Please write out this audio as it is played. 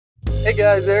Hey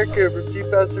guys, Eric here from Cheap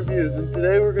Ass Reviews, and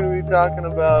today we're going to be talking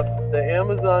about the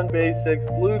Amazon Basics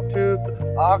Bluetooth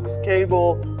aux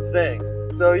cable thing.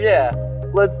 So yeah,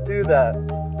 let's do that.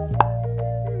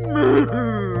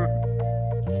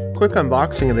 Quick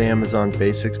unboxing of the Amazon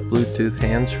Basics Bluetooth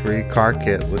hands-free car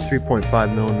kit with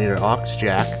 3.5mm aux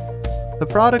jack. The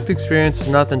product experience is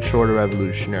nothing short of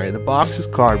revolutionary. The box is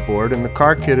cardboard and the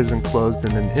car kit is enclosed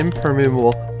in an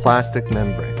impermeable plastic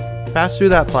membrane. Pass through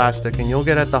that plastic and you'll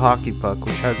get at the hockey puck,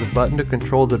 which has a button to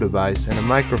control the device and a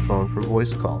microphone for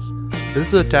voice calls. This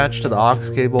is attached to the aux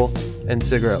cable and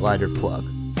cigarette lighter plug.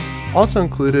 Also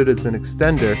included is an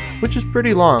extender, which is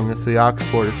pretty long if the aux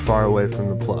port is far away from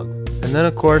the plug. And then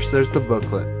of course there's the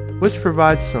booklet, which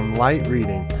provides some light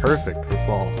reading, perfect for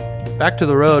fall. Back to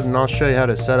the road and I'll show you how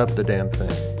to set up the damn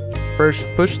thing. First,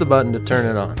 push the button to turn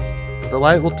it on. The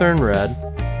light will turn red,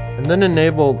 and then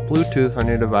enable Bluetooth on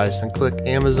your device and click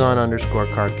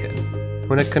Amazon_car-kit.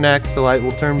 When it connects, the light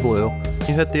will turn blue.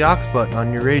 You hit the aux button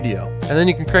on your radio, and then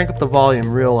you can crank up the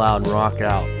volume real loud and rock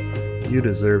out. You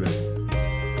deserve it.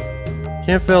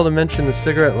 Can't fail to mention the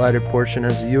cigarette lighter portion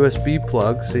has a USB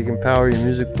plug so you can power your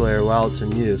music player while it's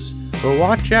in use. But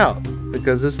watch out,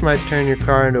 because this might turn your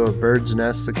car into a bird's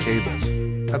nest of cables.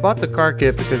 I bought the car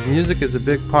kit because music is a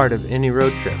big part of any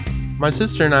road trip. My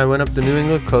sister and I went up the New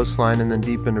England coastline and then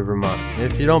deep into Vermont.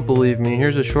 If you don't believe me,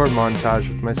 here's a short montage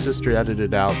with my sister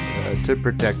edited out to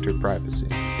protect her privacy.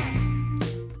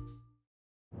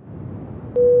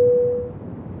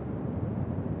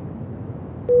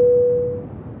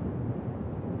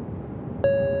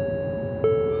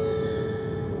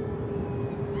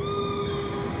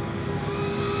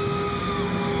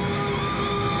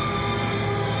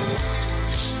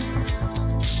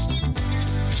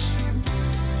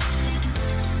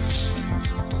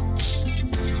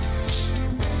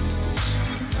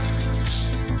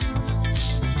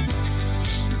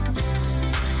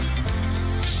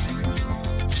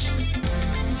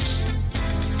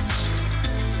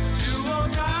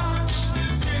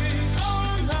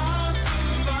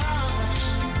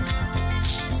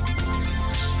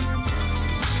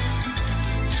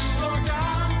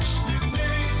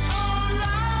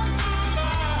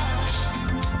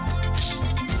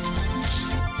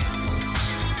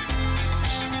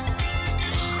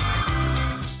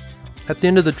 At the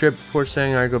end of the trip, before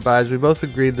saying our goodbyes, we both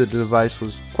agreed that the device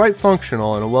was quite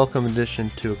functional and a welcome addition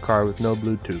to a car with no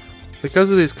Bluetooth.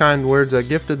 Because of these kind words, I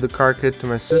gifted the car kit to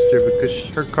my sister because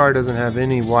her car doesn't have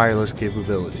any wireless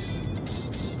capabilities.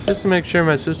 Just to make sure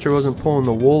my sister wasn't pulling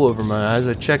the wool over my eyes,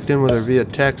 I checked in with her via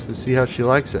text to see how she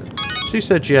likes it. She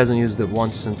said she hasn't used it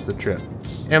once since the trip.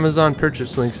 Amazon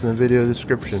purchase links in the video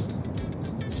description.